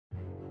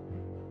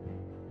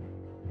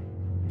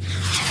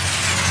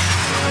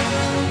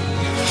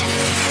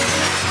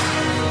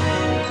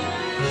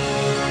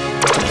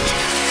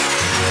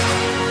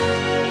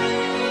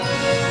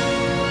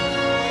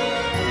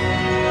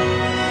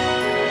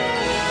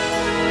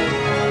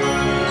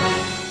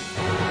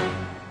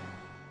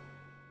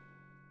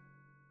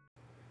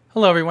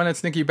Hello everyone,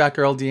 it's Nikki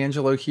Batgirl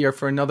D'Angelo here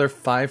for another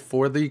 5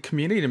 for the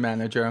Community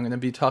Manager. I'm going to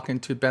be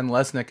talking to Ben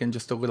Lesnick in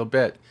just a little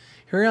bit.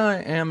 Here I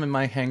am in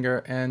my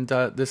hangar, and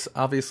this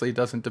obviously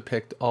doesn't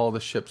depict all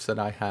the ships that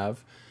I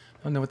have.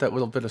 I don't know what that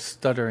little bit of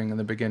stuttering in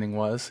the beginning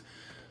was.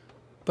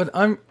 But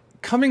I'm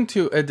coming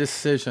to a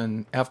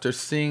decision after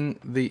seeing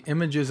the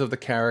images of the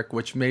Carrack,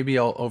 which maybe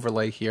I'll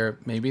overlay here,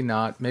 maybe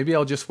not. Maybe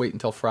I'll just wait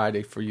until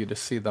Friday for you to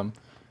see them.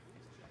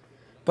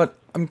 But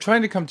I'm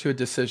trying to come to a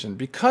decision.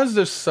 Because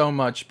there's so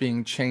much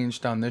being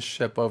changed on this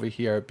ship over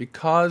here,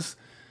 because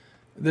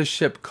this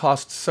ship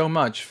costs so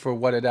much for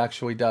what it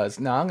actually does.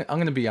 Now, I'm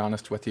going to be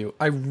honest with you.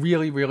 I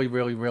really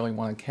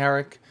want a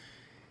Carrack.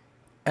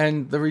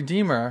 And the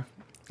Redeemer,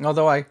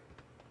 although I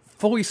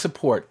fully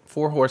support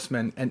Four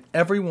Horsemen and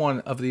every one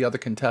of the other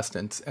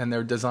contestants and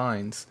their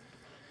designs,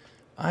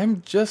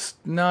 I'm just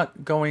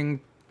not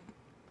going...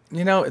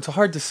 You know, it's a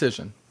hard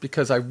decision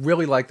because I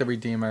really like the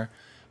Redeemer,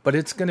 but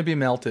it's going to be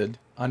melted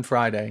on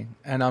Friday,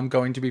 and I'm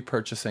going to be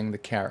purchasing the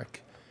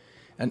Carrack.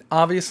 And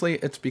obviously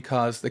it's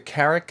because the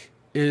Carrack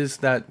is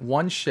that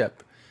one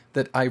ship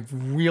that I've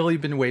really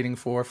been waiting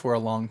for a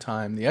long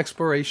time. The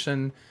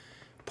exploration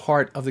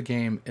part of the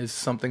game is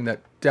something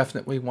that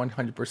definitely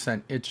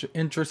 100%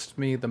 interests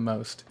me the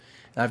most.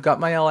 And I've got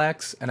my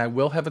LX, and I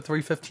will have a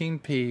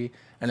 315P,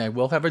 and I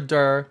will have a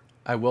DUR,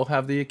 I will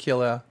have the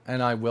Aquila,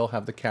 and I will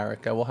have the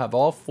Carrack. I will have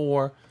all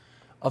four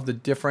of the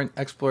different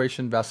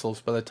exploration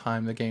vessels by the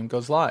time the game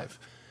goes live.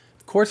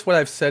 Of course, what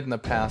I've said in the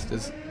past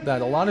is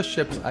that a lot of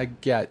ships I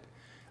get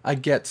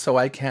so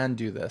I can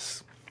do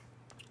this.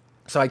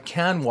 So I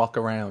can walk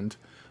around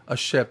a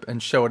ship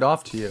and show it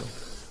off to you.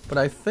 But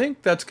I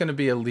think that's going to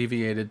be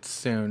alleviated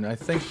soon. I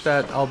think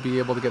that I'll be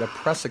able to get a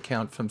press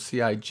account from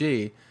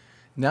CIG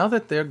now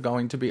that they're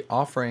going to be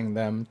offering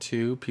them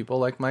to people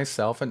like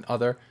myself and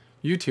other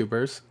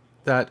YouTubers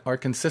that are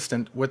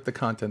consistent with the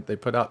content they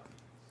put up.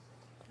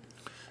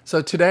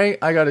 So today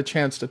I got a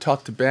chance to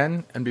talk to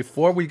Ben, and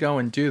before we go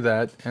and do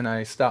that, and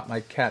I stop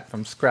my cat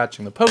from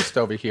scratching the post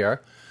over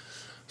here,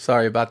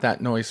 sorry about that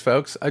noise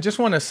folks, I just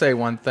want to say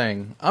one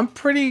thing. I'm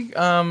pretty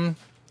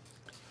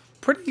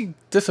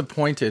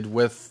disappointed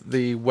with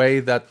the way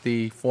that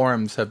the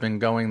forums have been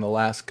going the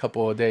last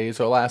couple of days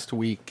or last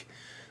week.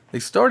 They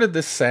started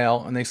this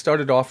sale and they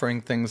started offering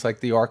things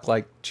like the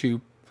Arclight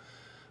 2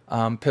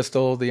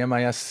 pistol, the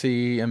MISC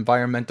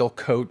environmental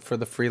coat for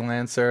the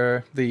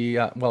freelancer, the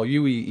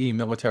UEE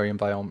military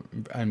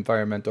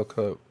environmental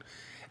coat,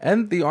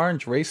 and the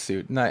orange race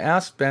suit. And I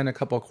asked Ben a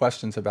couple of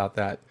questions about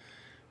that.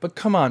 But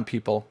come on,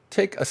 people,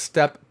 take a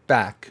step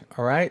back,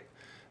 all right?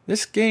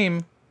 This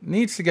game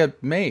needs to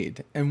get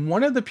made. And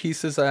one of the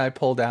pieces that I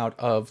pulled out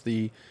of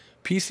the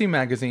PC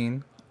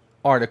Magazine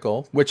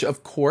article, which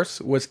of course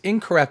was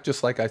incorrect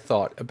just like I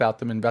thought about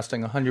them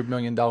investing $100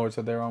 million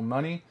of their own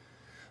money,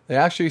 they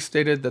actually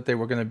stated that they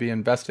were going to be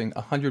investing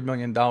 $100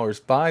 million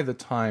by the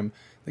time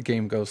the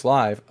game goes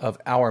live of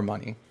our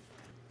money.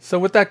 So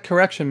with that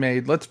correction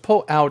made, let's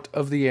pull out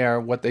of the air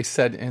what they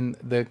said in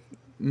the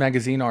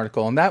magazine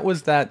article. And that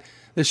was that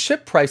the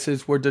ship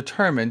prices were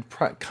determined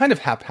kind of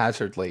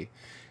haphazardly.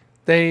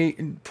 They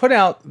put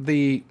out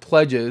the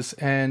pledges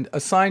and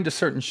assigned a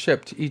certain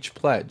ship to each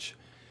pledge.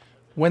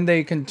 When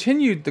they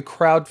continued the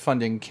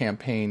crowdfunding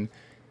campaign,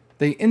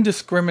 they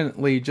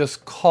indiscriminately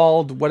just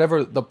called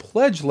whatever the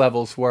pledge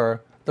levels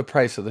were the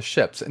price of the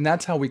ships. And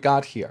that's how we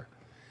got here.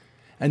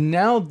 And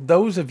now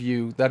those of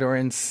you that are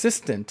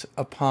insistent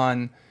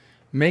upon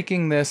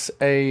making this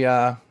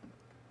an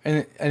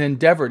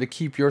endeavor to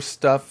keep your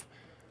stuff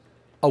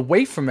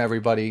away from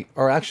everybody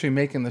are actually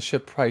making the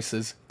ship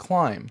prices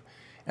climb.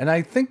 And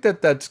I think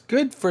that that's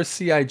good for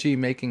CIG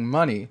making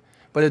money,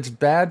 but it's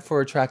bad for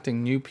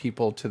attracting new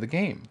people to the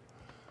game.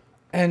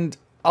 And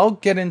I'll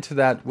get into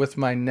that with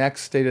my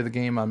next State of the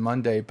Game on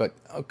Monday, but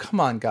come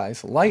on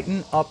guys,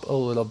 lighten up a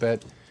little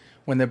bit.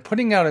 When they're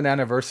putting out an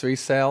anniversary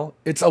sale,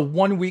 it's a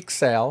 1-week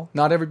sale.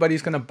 Not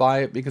everybody's going to buy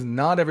it because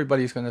not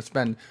everybody's going to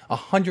spend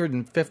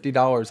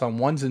 $150 on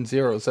ones and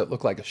zeros that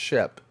look like a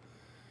ship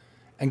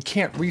and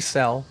can't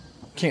resell,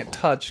 can't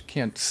touch,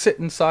 can't sit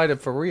inside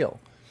it for real.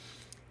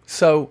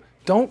 So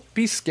don't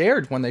be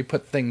scared when they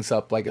put things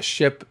up like a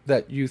ship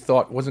that you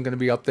thought wasn't going to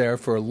be up there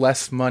for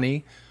less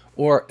money,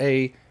 or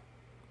a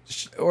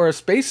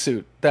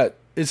spacesuit that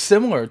is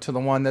similar to the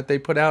one that they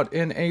put out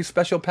in a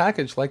special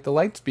package like the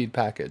Lightspeed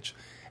package.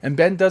 And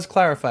Ben does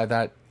clarify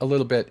that a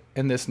little bit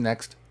in this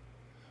next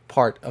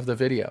part of the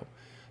video.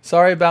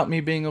 Sorry about me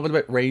being a little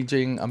bit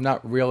raging. I'm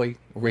not really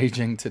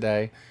raging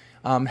today.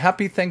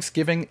 Happy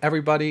Thanksgiving,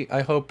 everybody.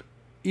 I hope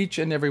each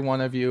and every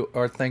one of you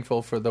are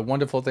thankful for the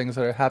wonderful things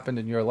that have happened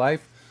in your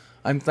life.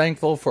 I'm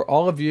thankful for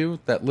all of you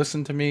that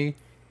listen to me,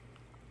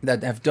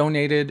 that have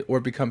donated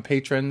or become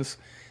patrons,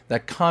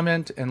 that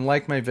comment and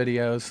like my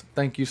videos.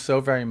 Thank you so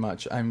very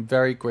much. I'm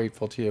very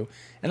grateful to you.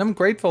 And I'm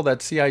grateful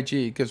that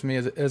CIG gives me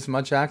as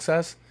much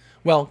access,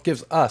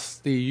 gives us,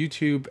 the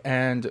YouTube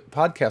and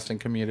podcasting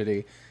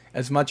community,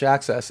 as much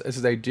access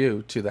as they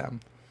do to them.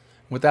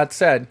 With that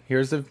said,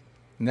 here's the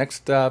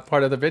next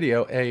part of the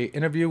video, an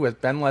interview with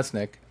Ben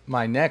Lesnick,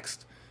 my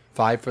next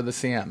 5 for the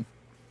CM.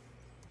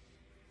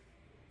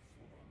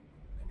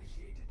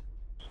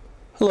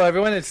 Hello,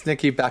 everyone. It's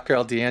Nikki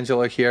Batgirl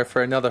D'Angelo here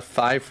for another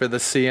 5 for the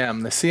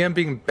CM. The CM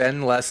being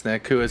Ben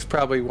Lesnick, who is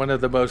probably one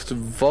of the most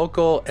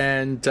vocal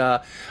and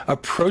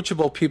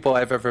approachable people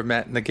I've ever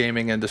met in the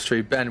gaming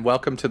industry. Ben,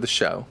 welcome to the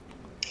show.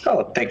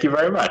 Oh, thank you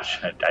very much.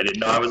 I didn't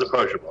know I was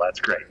approachable.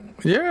 That's great.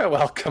 You're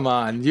welcome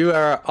on. You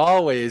are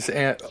always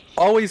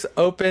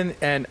open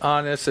and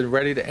honest and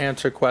ready to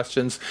answer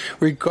questions,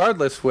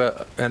 regardless.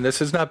 And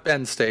this is not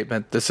Ben's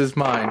statement. This is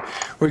mine.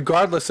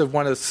 Regardless of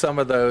some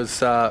of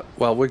those.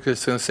 We're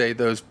just going to say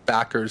those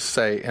backers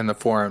say in the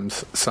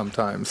forums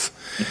sometimes.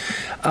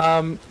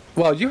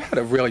 Well, you had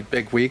a really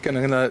big week, and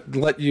I'm going to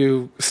let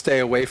you stay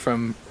away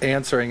from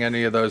answering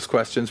any of those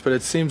questions, but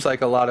it seems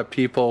like a lot of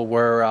people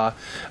were a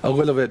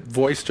little bit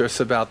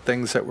boisterous about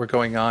things that were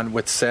going on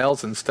with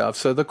sales and stuff.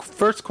 So the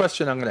first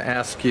question I'm going to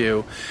ask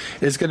you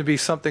is going to be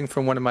something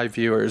from one of my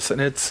viewers, and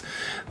it's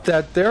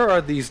that there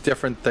are these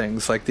different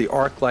things, like the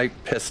arc light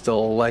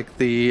pistol, like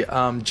the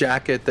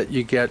jacket that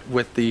you get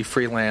with the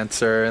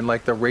freelancer, and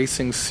like the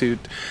racing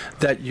suit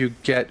that you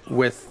get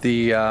with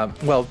the,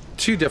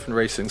 two different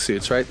racing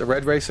suits, right? The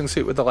red racing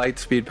suit with the light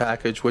speed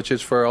package, which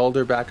is for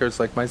older backers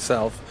like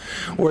myself,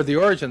 or the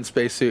Origin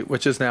spacesuit,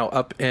 which is now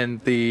up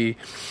in the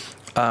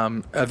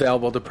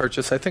available to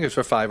purchase. I think it's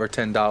for $5 or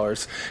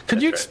 $10.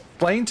 Could you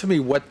explain to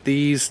me what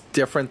these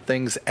different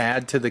things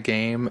add to the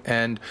game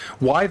and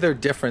why they're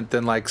different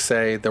than, like,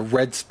 say, the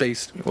red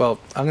space? Well,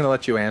 I'm going to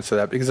let you answer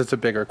that because it's a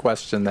bigger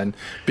question than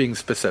being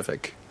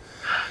specific.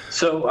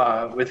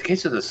 So with the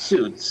case of the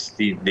suits,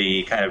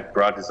 the kind of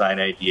broad design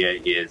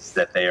idea is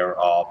that they are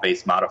all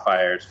base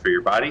modifiers for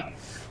your body.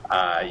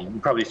 You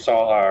probably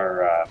saw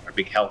our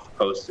big health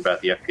post about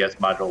the FPS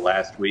module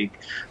last week,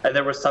 and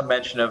there was some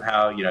mention of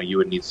how you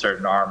would need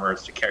certain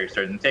armors to carry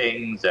certain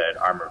things, and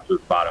armors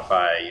would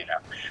modify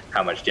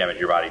how much damage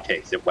your body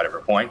takes at whatever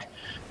point.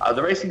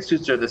 The racing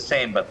suits are the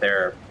same, but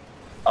they're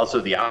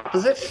also the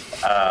opposite.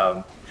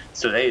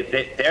 So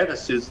they're the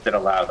suits that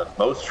allow the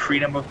most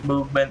freedom of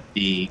movement.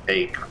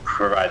 They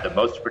provide the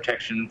most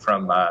protection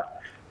from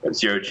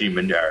zero-G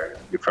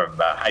from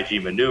high-G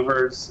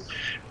maneuvers.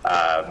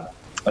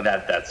 And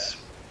that's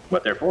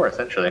what they're for,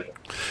 essentially.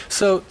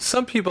 So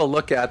some people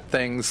look at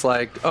things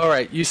like, all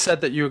right, you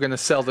said that you were going to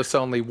sell this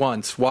only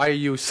once. Why are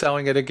you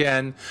selling it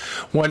again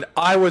when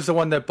I was the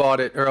one that bought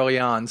it early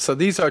on? So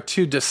these are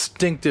two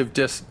distinctive,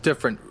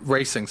 different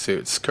racing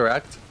suits,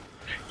 correct?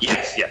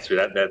 Yes.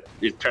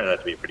 It turned out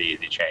to be a pretty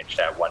easy change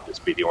to have one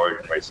just be the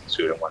Origin racing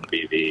suit and one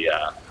be the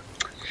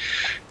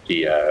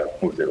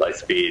what was it, light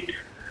speed?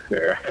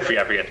 I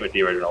forget what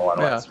the original one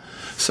was.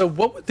 So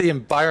what would the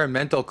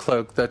environmental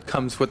cloak that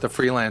comes with the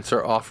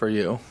freelancer offer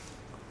you?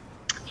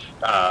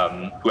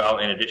 Well,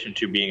 in addition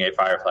to being a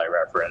Firefly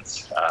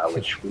reference,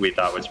 which we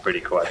thought was pretty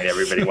cool. I mean,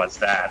 everybody wants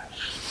that.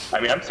 I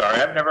mean, I'm sorry,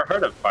 I've never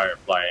heard of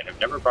Firefly, and I've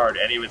never borrowed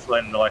any of its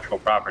intellectual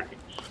property.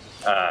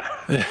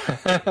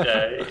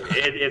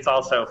 It's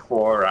also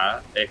for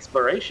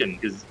exploration,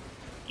 because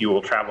you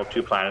will travel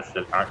to planets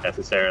that aren't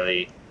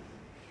necessarily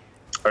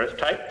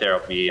Earth-type. There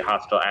will be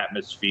hostile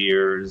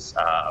atmospheres,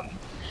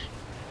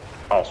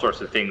 all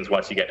sorts of things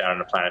once you get down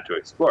on a planet to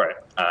explore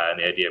it. And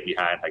the idea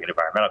behind like an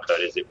environmental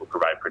code is it will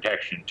provide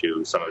protection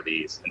to some of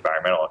these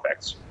environmental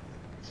effects.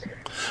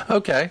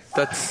 Okay,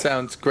 that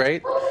sounds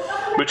great.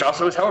 Which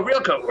also is how a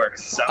real coat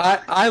works. So.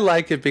 I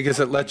like it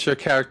because it lets your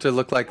character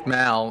look like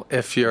Mal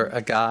if you're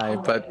a guy,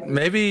 but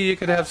maybe you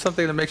could have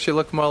something that makes you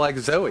look more like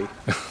Zoe.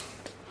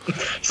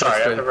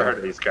 Sorry, I've never heard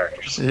of these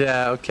characters.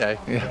 Yeah, okay.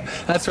 Yeah.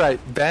 That's right.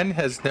 Ben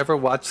has never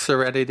watched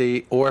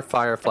Serenity or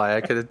Firefly.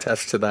 I could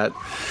attest to that.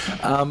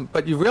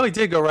 But you really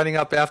did go running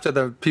up after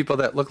the people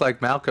that look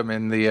like Malcolm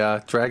in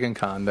the Dragon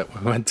Con that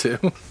we went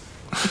to.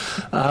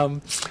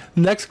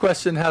 Next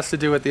question has to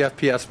do with the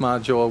FPS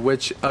module,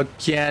 which,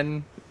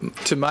 again,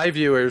 to my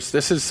viewers,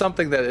 this is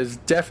something that is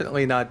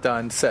definitely not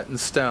done, set in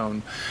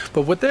stone.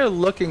 But what they're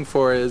looking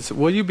for is,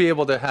 will you be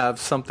able to have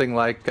something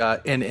like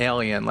in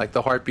Alien, like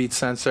the heartbeat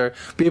sensor,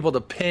 be able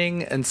to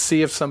ping and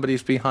see if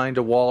somebody's behind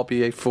a wall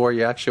before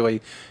you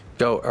actually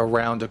go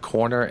around a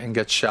corner and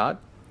get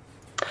shot?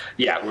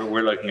 Yeah,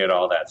 we're looking at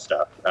all that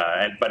stuff,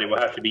 but it will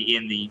have to be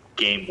in the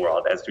game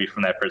world. It has to be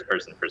from that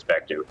first-person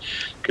perspective,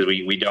 because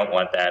we don't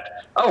want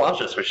that, oh, I'll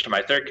just switch to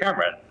my third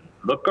camera and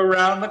look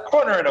around the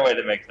corner in a way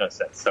that makes no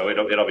sense. So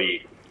it'll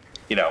be,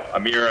 a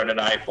mirror and a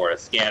knife or a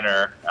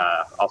scanner,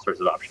 all sorts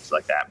of options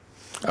like that.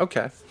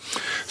 Okay.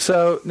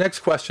 So next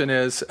question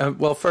is,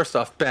 well, first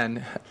off,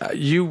 Ben,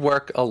 you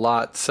work a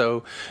lot,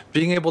 so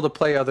being able to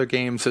play other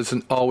games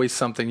isn't always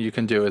something you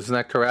can do. Isn't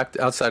that correct?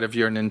 Outside of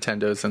your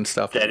Nintendos and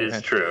stuff. That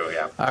is true,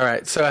 yeah. All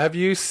right. So have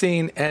you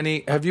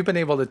been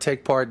able to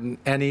take part in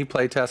any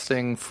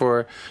playtesting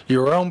for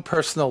your own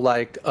personal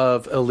like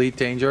of Elite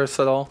Dangerous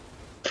at all?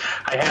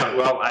 I have.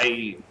 Well,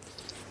 I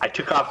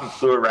took off and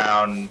flew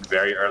around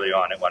very early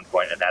on at one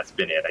point, and that's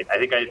been it. I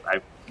think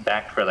I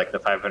backed for like the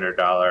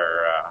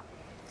 $500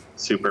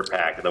 super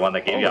pack, the one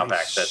that gave you all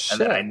access, and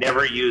then I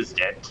never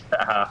used it.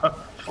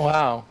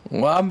 Wow.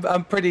 Well,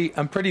 I'm pretty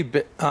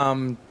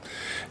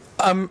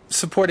I'm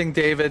supporting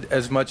David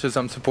as much as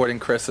I'm supporting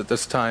Chris at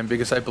this time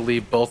because I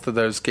believe both of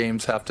those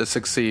games have to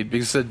succeed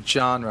because the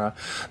genre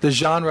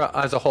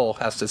as a whole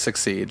has to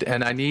succeed.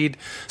 And I need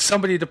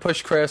somebody to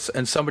push Chris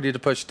and somebody to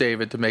push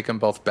David to make them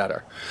both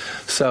better.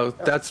 So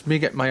that's me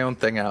getting my own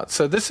thing out.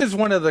 So this is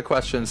one of the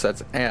questions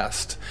that's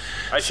asked.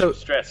 I should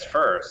stress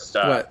first,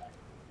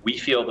 we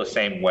feel the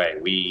same way.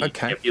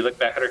 If you look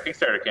back at our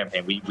Kickstarter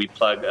campaign, we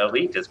plug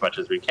Elite as much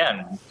as we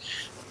can.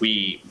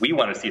 We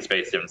want to see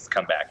Space Sims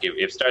come back.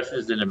 If Star Citizen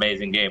is an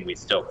amazing game, we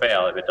still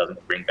fail if it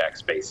doesn't bring back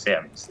Space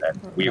Sims.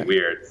 And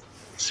we're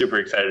super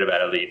excited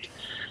about Elite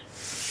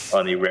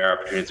on the rare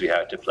opportunities we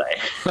have to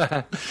play.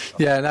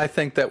 Yeah, and I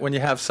think that when you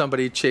have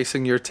somebody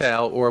chasing your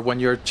tail or when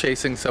you're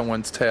chasing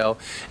someone's tail,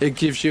 it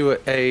gives you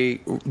a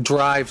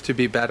drive to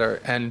be better.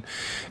 And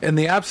in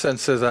the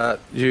absence of that,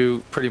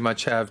 you pretty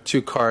much have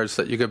two cars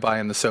that you could buy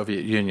in the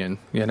Soviet Union,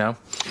 you know?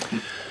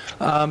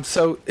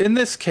 So in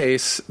this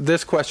case,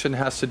 this question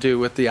has to do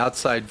with the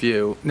outside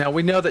view. Now,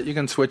 we know that you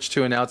can switch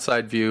to an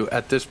outside view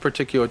at this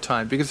particular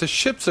time because the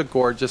ships are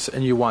gorgeous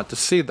and you want to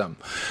see them.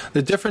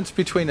 The difference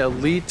between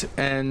Elite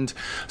and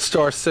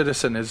Star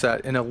Citizen is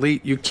that in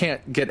Elite, you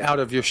can't get out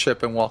of your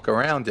ship and walk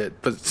around it.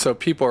 But so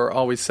people are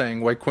always saying,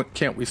 why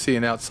can't we see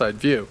an outside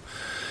view?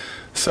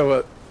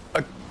 So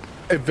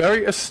a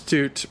very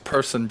astute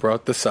person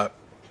brought this up.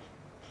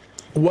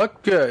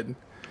 What good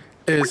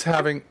is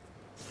having...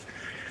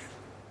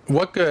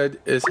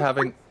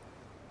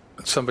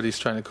 Somebody's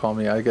trying to call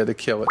me. I got to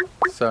kill it.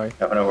 Sorry.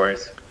 No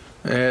worries.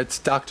 It's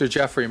Dr.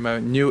 Jeffrey, my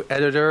new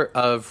editor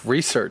of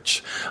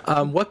research.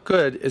 What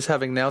good is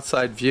having an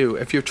outside view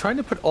if you're trying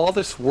to put all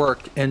this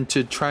work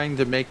into trying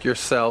to make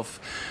yourself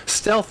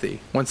stealthy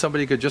when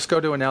somebody could just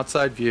go to an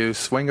outside view,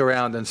 swing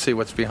around, and see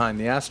what's behind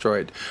the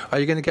asteroid? Are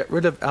you going to get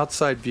rid of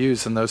outside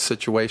views in those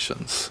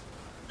situations?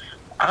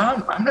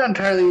 I'm not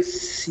entirely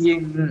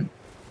seeing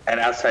an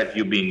outside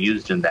view being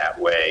used in that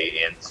way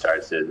in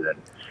Star Citizen.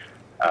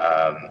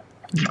 I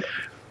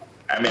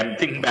mean, I'm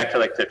thinking back to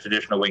like the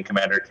traditional Wing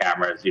Commander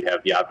cameras. You'd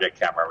have the object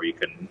camera where you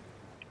can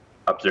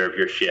observe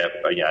your ship,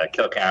 a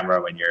kill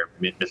camera when your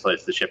missile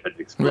hits the ship and it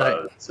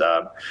explodes.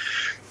 Right.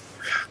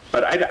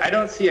 But I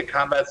don't see a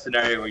combat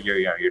scenario where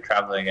you're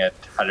traveling at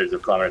hundreds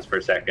of kilometers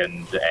per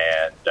second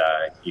and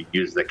you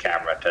use the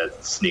camera to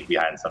sneak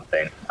behind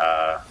something.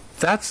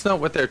 That's not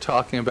what they're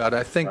talking about.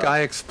 I think I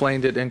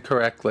explained it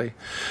incorrectly.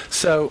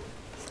 So,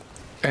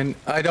 and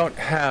I don't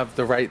have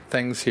the right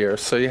things here.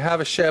 So you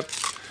have a ship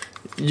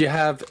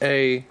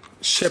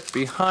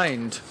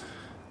behind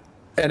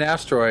an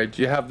asteroid.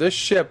 You have this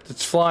ship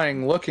that's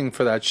flying looking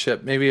for that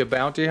ship, maybe a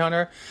bounty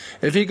hunter.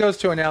 If he goes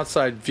to an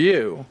outside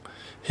view,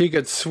 he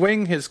could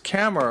swing his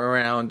camera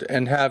around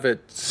and have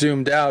it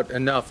zoomed out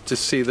enough to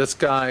see this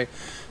guy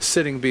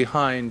sitting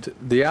behind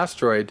the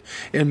asteroid.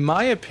 In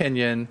my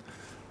opinion,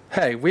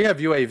 hey, we have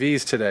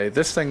UAVs today.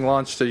 This thing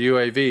launched a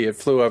UAV. It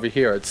flew over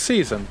here. It's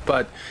seasoned.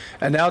 But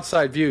an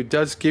outside view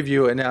does give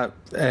you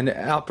an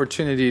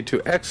opportunity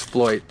to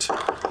exploit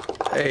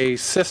a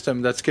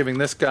system that's giving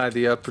this guy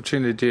the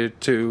opportunity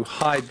to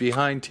hide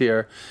behind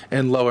here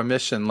in low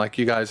emission like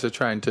you guys are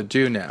trying to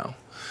do now.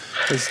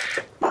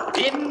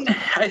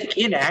 I think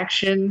in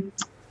action,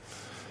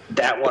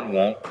 that one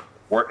won't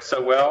work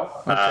so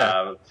well.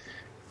 Okay.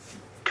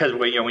 Because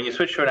when you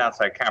switch to an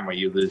outside camera,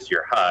 you lose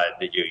your HUD.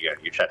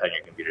 You shut down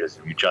your computer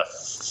system. You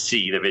just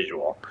see the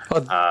visual.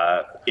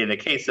 In the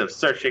case of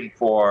searching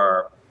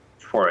for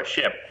a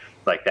ship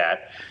like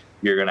that,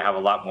 you're going to have a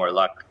lot more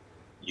luck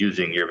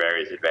using your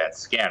various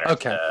advanced scanners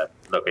to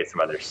locate some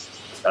other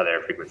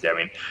frequency. I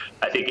mean,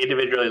 I think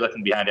individually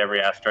looking behind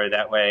every asteroid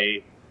that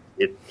way,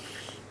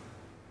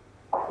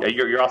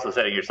 you're also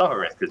setting yourself at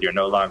risk because you're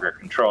no longer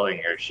controlling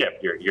your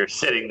ship. You're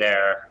sitting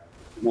there.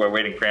 We're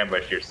waiting for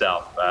ambush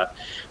yourself. I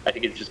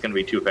think it's just going to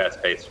be too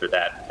fast-paced for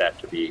that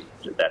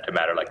to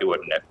matter like it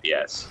would in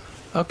FPS.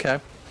 Okay.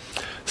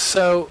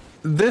 So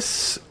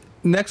this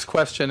next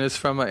question is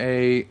from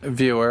a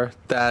viewer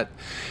that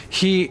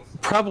he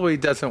probably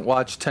doesn't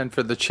watch 10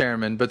 for the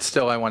Chairman, but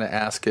still I want to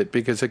ask it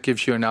because it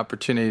gives you an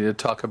opportunity to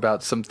talk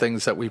about some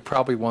things that we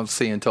probably won't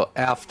see until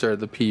after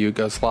the PU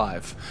goes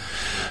live.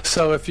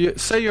 So if you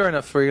say you're in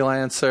a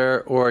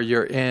freelancer or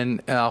you're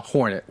in a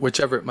Hornet,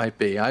 whichever it might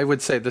be, I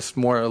would say this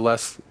more or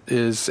less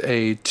is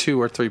a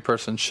 2 or 3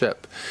 person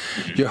ship.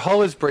 Your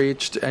hull is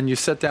breached and you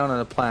sit down on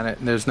a planet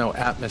and there's no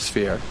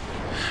atmosphere.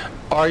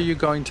 Are you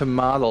going to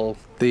model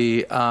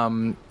the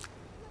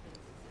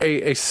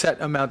a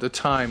set amount of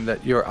time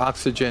that your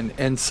oxygen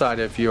inside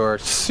of your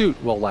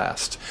suit will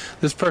last?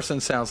 This person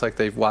sounds like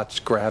they've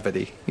watched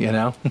Gravity, you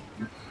know?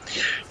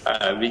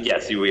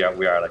 Yes, we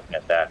are looking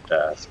at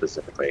that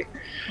specifically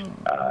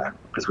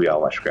because we all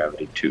watch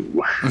Gravity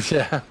too.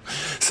 Yeah.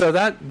 So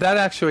that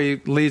actually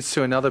leads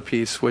to another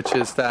piece, which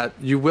is that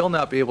you will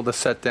not be able to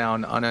set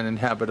down on an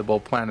inhabitable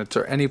planet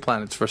or any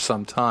planets for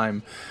some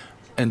time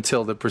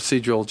until the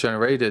procedural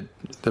generated,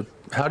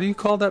 how do you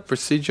call that?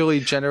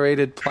 Procedurally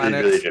generated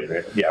planets?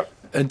 Yeah.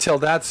 Until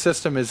that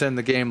system is in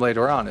the game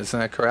later on, isn't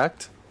that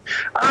correct?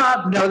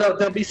 No,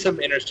 there'll be some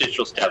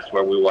interstitial steps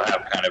where we will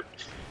have kind of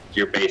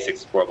your base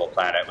explorable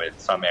planet with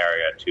some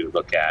area to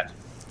look at.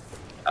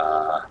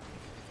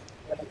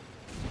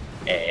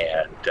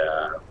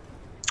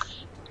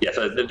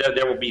 So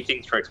there will be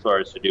things for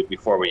explorers to do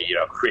before we,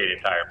 create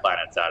entire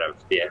planets out of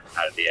the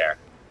air.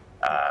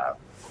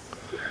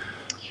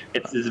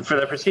 It's for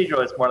the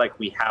procedural. It's more like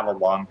we have a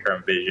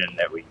long-term vision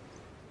that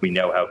we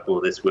know how cool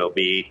this will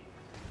be,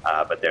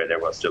 but there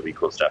will still be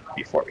cool stuff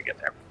before we get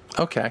there.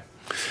 Okay.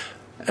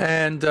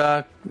 And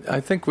I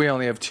think we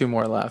only have 2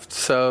 more left.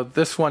 So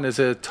this one is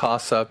a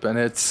toss-up, and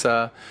it's...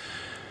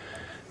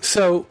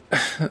 So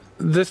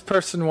this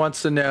person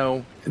wants to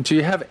know, do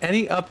you have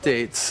any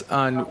updates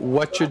on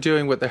what you're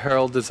doing with the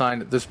Herald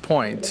design at this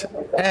point?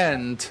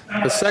 And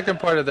the second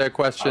part of their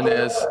question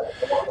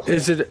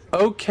is it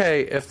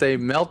okay if they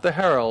melt the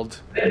Herald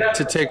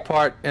to take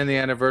part in the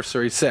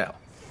anniversary sale?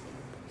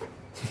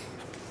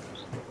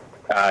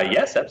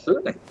 Yes,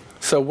 absolutely.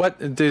 So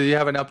do you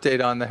have an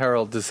update on the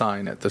Herald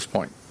design at this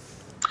point?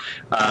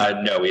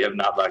 No, we have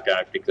not locked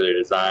down a particular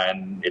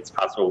design. It's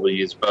possible we'll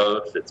use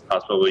both. It's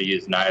possible we'll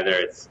use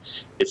neither.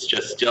 It's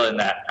just still in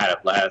that kind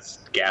of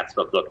last gasp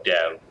of look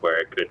dev where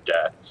it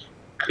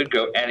could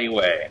go any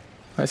way.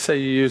 I say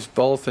you use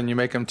both and you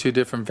make them 2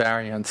 different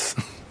variants.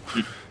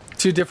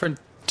 two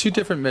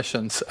different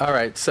missions. All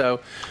right, so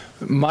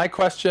my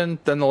question,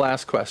 then the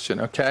last question,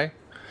 okay?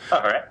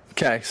 All right.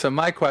 Okay, so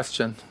my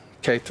question,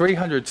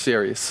 300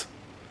 series.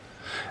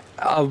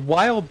 A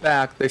while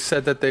back, they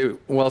said that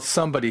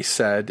somebody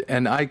said,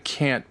 and I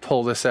can't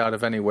pull this out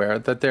of anywhere,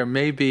 that there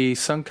may be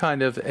some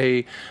kind of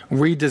a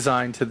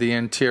redesign to the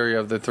interior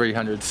of the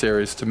 300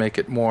 series to make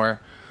it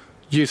more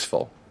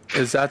useful.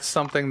 Is that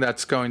something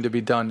that's going to be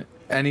done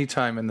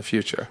anytime in the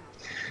future?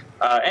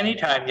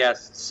 Anytime,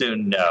 yes.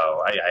 Soon,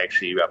 no. I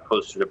actually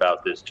posted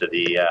about this to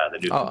the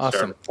new concern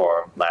awesome.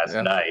 forum last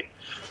night.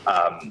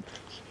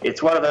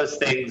 It's one of those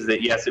things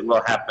that, yes, it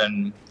will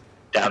happen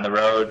down the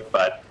road,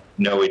 but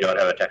no, we don't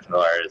have a technical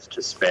artist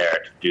to spare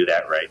to do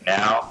that right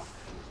now.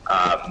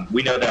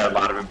 We know there are a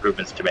lot of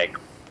improvements to make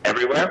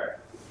everywhere,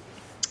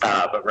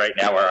 but right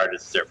now our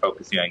artists are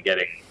focusing on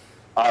getting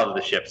all of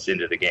the ships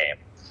into the game.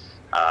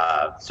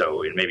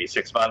 So in maybe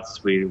 6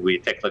 months, we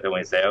take a look and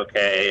we say,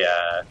 okay,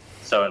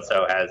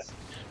 so-and-so has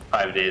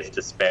 5 days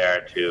to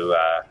spare to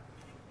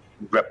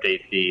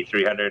update the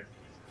 300.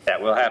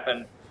 That will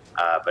happen.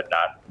 But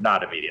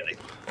not immediately.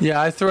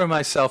 Yeah, I threw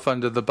myself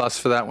under the bus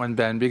for that one,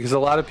 Ben, because a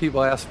lot of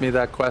people ask me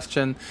that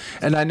question,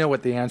 and I know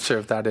what the answer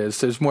of that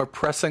is. There's more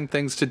pressing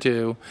things to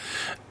do,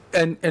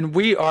 and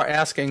we are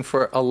asking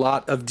for a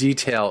lot of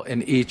detail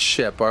in each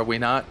ship, are we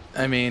not?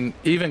 I mean,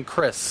 even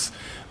Chris,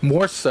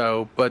 more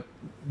so, but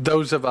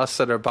those of us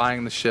that are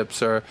buying the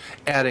ships are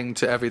adding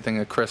to everything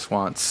that Chris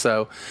wants.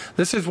 So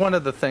this is one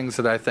of the things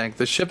that I think.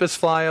 The ship is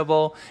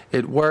flyable,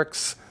 it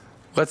works.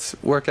 Let's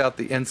work out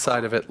the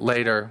inside of it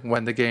later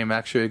when the game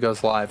actually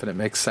goes live and it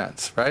makes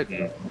sense, right?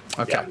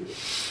 Okay.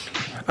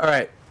 Yeah. All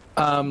right.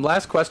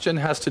 Last question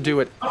has to do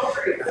with...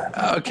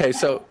 Okay,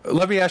 so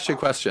let me ask you a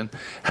question.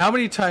 How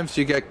many times do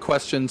you get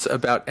questions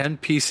about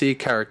NPC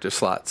character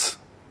slots?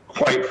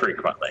 Quite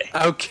frequently.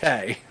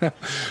 Okay.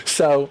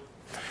 So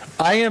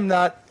I am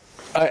not...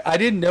 I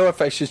didn't know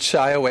if I should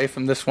shy away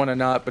from this one or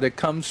not, but it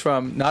comes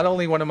from not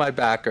only one of my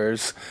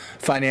backers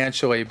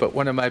financially, but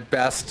one of my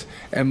best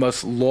and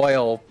most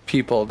loyal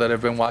people that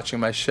have been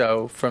watching my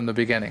show from the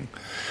beginning.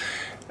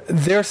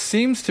 There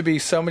seems to be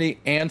so many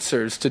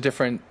answers to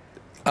different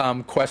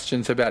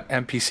questions about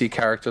NPC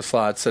character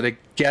slots that it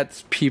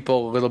gets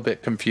people a little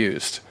bit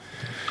confused.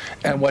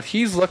 And what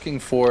he's looking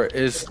for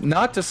is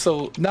not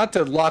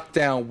to lock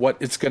down what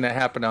is going to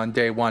happen on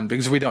day one,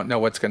 because we don't know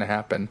what's going to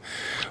happen.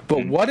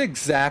 But what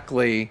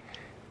exactly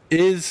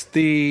is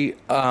the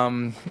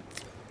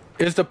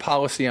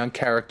policy on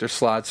character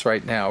slots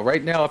right now?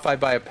 Right now, if I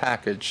buy a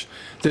package,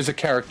 there's a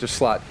character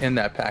slot in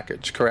that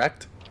package,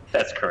 correct?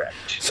 That's correct.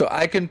 So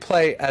I can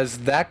play as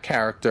that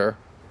character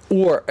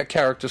or a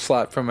character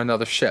slot from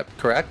another ship,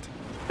 correct?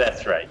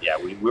 That's right, yeah.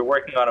 We're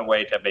working on a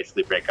way to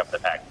basically break up the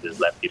packages,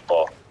 let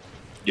people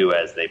do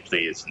as they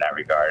please in that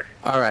regard.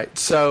 All right.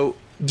 So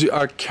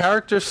are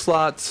character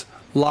slots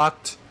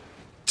locked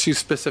to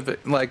specific,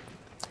 like,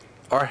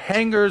 are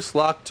hangars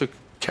locked to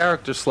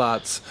character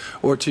slots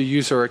or to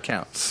user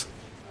accounts?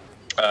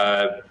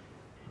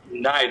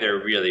 Neither,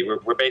 really.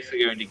 We're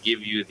basically going to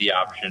give you the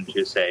option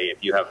to say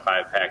if you have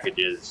 5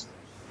 packages,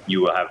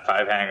 you will have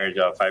 5 hangars,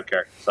 you'll have 5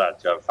 character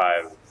slots, you'll have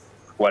 5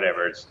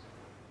 whatevers.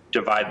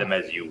 Divide them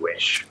as you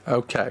wish.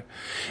 Okay.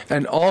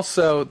 And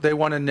also, they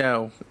want to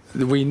know,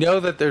 we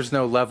know that there's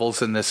no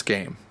levels in this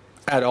game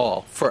at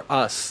all. For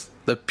us,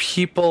 the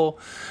people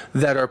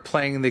that are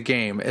playing the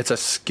game, it's a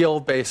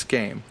skill-based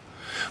game.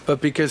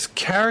 But because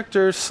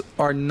characters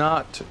are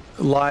not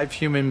live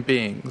human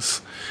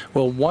beings,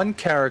 will one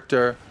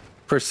character,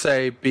 per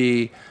se,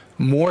 be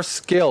more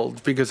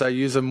skilled because I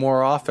use them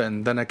more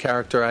often than a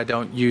character I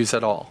don't use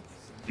at all?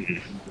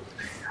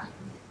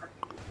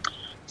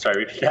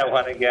 Sorry, repeat that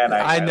one again.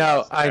 I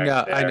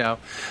know.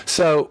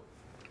 So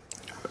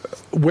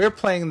we're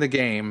playing the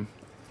game,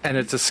 and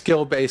it's a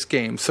skill-based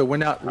game, so we're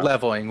not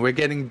leveling. We're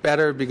getting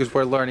better because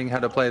we're learning how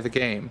to play the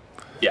game.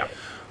 Yeah.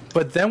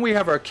 But then we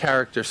have our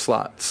character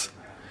slots.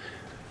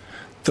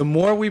 The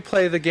more we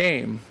play the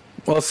game,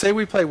 well, say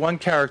we play one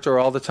character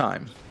all the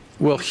time,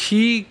 will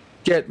he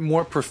get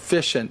more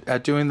proficient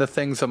at doing the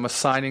things I'm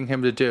assigning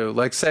him to do?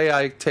 Like, say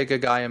I take a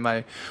guy in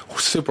my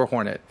Super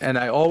Hornet, and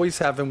I always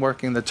have him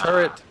working the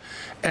turret,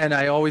 and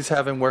I always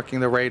have him working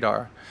the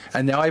radar.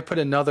 And now I put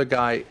another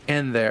guy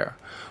in there.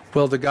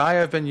 Will the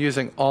guy I've been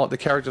using, the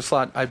character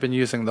slot I've been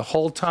using the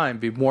whole time,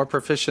 be more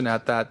proficient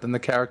at that than the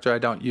character I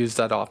don't use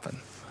that often?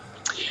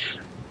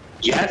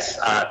 Yes,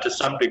 to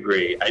some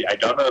degree. I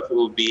don't know if it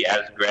will be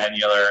as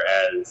granular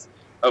as,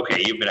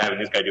 okay, you've been having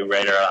this guy do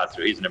radar a lot,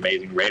 so he's an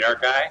amazing radar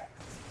guy.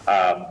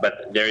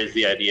 But there is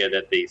the idea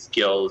that the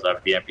skills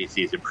of the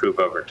NPCs improve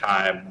over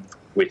time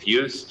with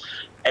use,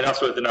 and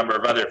also with a number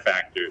of other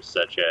factors,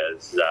 such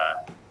as,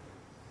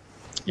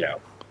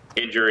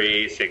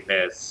 injury,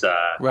 sickness,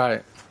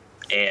 right,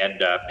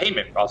 and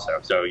payment also.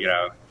 So,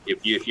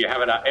 if you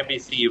have an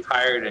NPC you've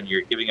hired and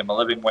you're giving him a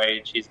living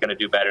wage, he's going to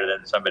do better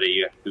than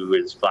somebody who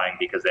is flying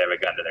because they have a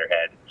gun to their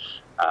head.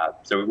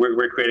 So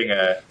we're creating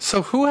a...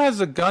 So who has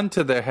a gun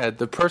to their head?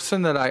 The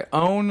person that I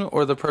own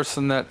or the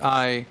person that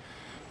I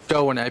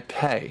go and I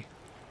pay?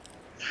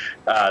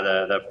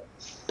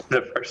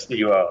 The person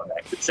you own,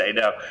 I could say.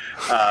 No,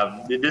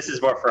 this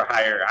is more for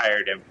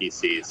hired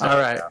NPCs. So, all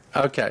right.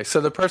 Okay. So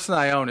the person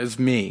I own is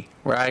me,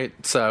 right?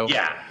 So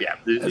yeah.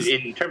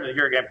 In terms of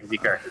your NPC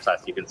character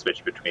class, you can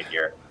switch between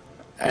your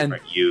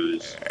different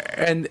use.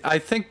 And I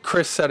think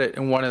Chris said it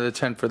in one of the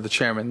 10 for the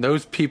chairman.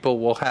 Those people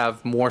will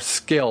have more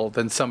skill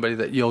than somebody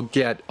that you'll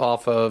get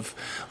off of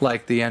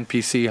like the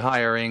NPC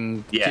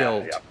hiring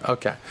guild. Yeah.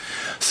 Okay.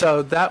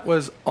 So that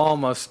was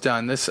almost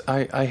done.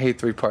 I hate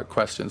 3-part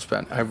questions,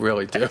 Ben. I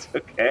really do. That's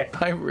okay.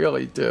 I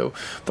really do.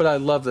 But I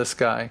love this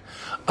guy.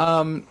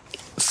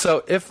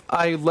 So if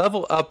I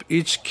level up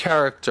each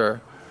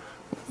character,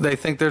 they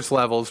think there's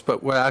levels,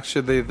 but what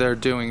actually they're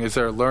doing is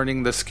they're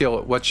learning the skill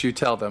at what you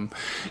tell them.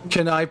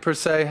 Can I, per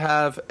se,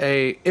 have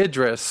a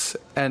Idris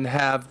and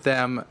have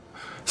them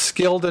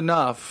skilled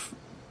enough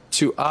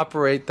to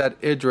operate that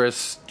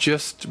Idris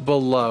just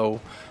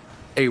below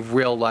a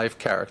real-life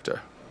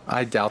character?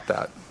 I doubt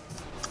that.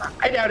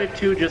 I doubt it,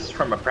 too, just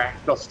from a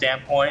practical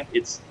standpoint.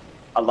 It's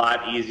a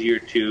lot easier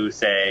to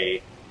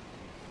say,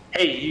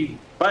 hey, you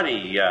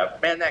buddy,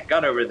 man that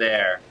gun over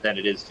there, than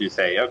it is to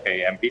say,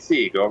 okay,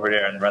 NPC, go over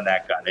there and run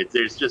that gun.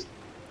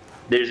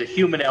 There's a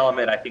human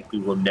element I think we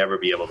will never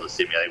be able to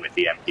simulate with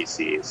the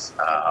NPCs.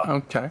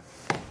 Okay.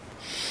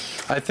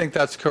 I think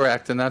that's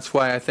correct, and that's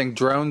why I think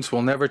drones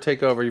will never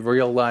take over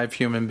real live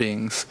human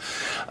beings.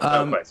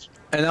 No question.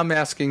 And I'm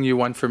asking you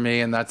one for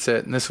me, and that's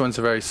it. And this one's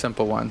a very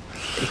simple one.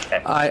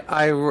 Okay.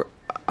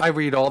 I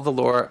read all the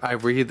lore. I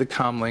read the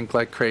comlink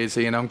like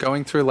crazy, and I'm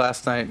going through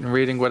last night and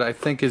reading what I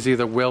think is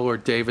either Will or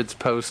David's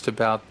post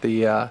about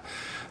the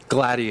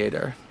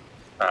Gladiator.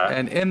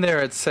 And in there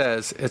it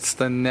says it's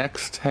the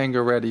next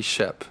hangar-ready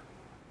ship.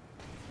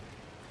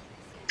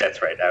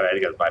 That's right. I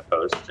think it was my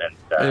post. And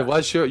it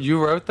was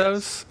you wrote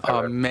those?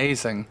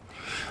 Amazing.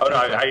 Oh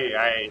no,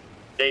 okay.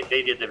 They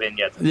did the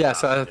vignettes.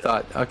 Yes, I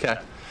thought. Okay,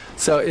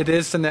 so it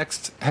is the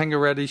next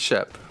hangar-ready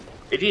ship.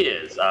 It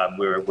is.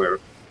 We're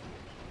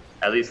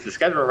at least the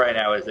schedule right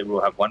now is that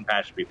we'll have one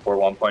patch before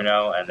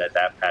 1.0, and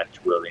that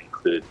patch will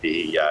include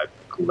the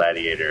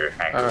Gladiator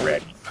hangar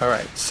ready. All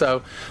right.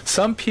 So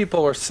some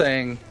people are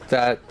saying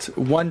that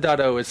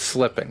 1.0 is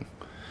slipping.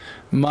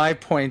 My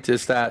point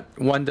is that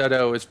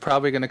 1.0 is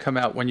probably going to come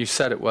out when you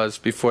said it was,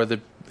 before the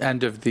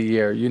end of the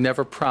year. You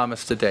never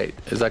promised a date.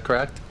 Is that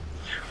correct?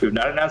 We've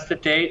not announced a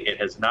date. It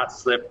has not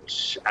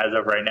slipped as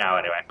of right now,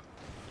 anyway.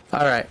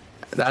 All right.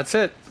 That's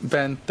it,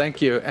 Ben.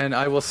 Thank you. And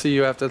I will see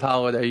you after the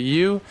holiday.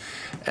 You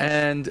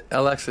and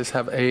Alexis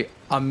have a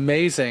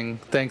amazing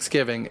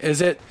Thanksgiving.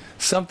 Is it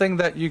something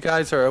that you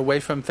guys are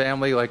away from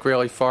family, like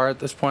really far at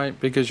this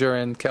point, because you're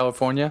in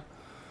California?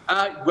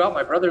 Well,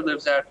 my brother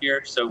lives out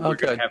here, so we're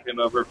going to have him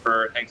over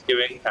for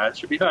Thanksgiving. It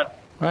should be fun.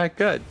 All right,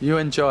 good. You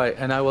enjoy,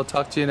 and I will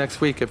talk to you next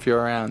week if you're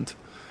around.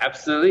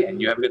 Absolutely,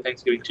 and you have a good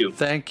Thanksgiving, too.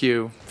 Thank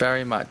you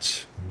very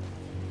much.